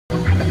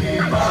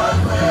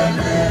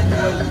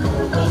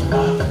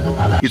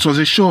It was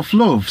a show of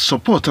love,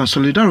 support and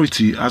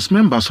solidarity as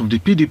members of the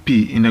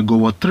PDP in Engr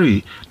Ward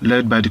 3,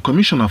 led by the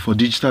Commissioner for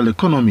Digital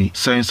Economy,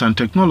 Science and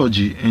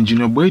Technology,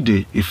 Engineer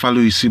Ogbeide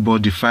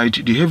Ifaluyi-Isibor, defied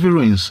the heavy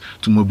rains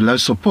to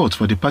mobilize support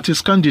for the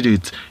party's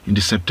candidate in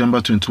the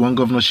September 21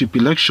 governorship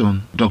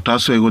election, Dr.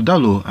 Asue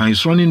Ighodalo, and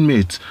his running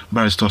mate,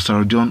 Barrister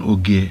Osarodion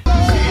Ogie.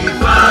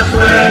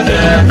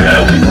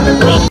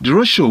 The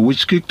roadshow,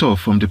 which kicked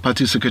off from the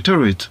party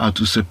secretariat at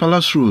Use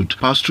Palace Road,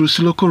 passed through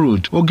Siloko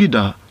Road,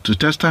 Ogida, to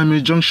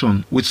Testimony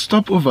Junction, with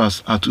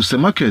stopovers at Use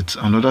Market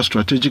and other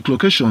strategic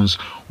locations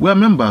where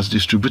members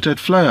distributed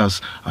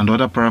flyers and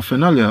other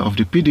paraphernalia of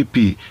the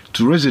PDP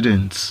to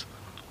residents.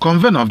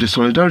 Convener of the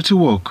Solidarity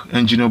Walk,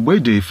 Engineer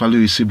Ogbeide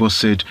Ifaluyi-Isibor,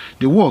 said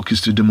the walk is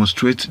to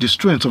demonstrate the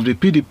strength of the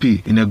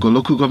PDP in Engr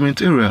local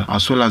government area,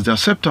 as well as the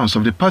acceptance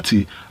of the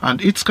party and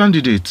its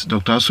candidate,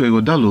 Dr. Asue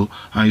Ighodalo,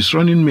 and his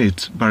running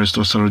mate,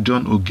 Barrister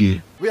Osarodion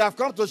Ogie. We have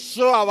come to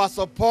show our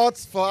support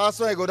for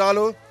Asue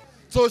Ighodalo,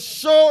 to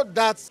show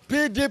that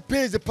PDP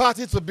is the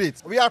party to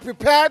beat. We are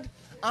prepared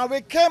and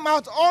we came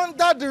out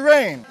under the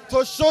rain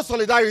to show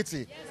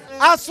solidarity.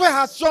 Asue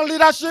has shown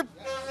leadership,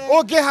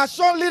 Ogie has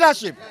shown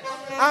leadership,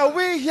 and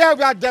we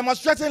are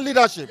demonstrating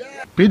leadership.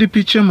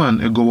 PDP Chairman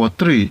Engr Ward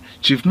 3,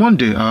 Chief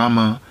Monday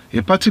Ahama,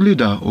 a party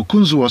leader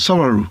Okunzu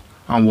Osawaru,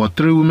 and Ward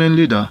 3 women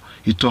leader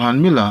Itohan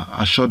Miller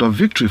assured of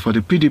victory for the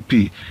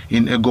PDP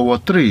in Engr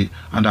Ward 3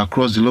 and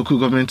across the local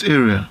government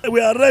area.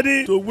 We are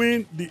ready to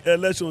win the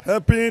election,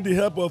 helping the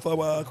help of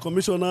our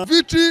commissioner.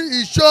 Victory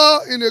is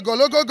sure in Engr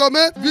local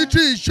government,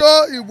 victory is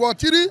sure in Ward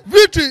 3,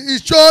 victory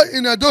is sure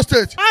in Edo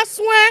State.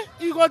 Asue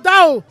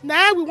Ighodalo,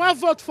 now we want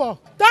to vote for.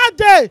 That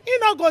day, he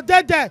not go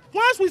there.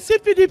 Once we see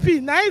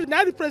PDP,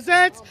 now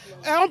represent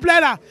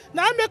umbrella.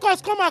 Now make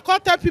us come and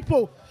tell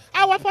people.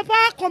 Our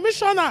papa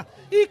commissioner,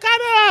 he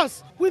carry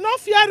us. We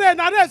not fear them,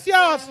 now they fear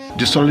us.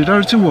 The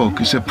Solidarity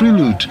Walk is a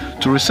prelude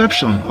to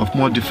reception of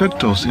more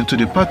defectors into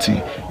the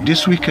party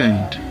this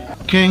weekend.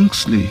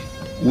 Kingsley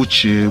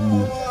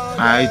Uchebu,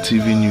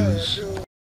 ITV News.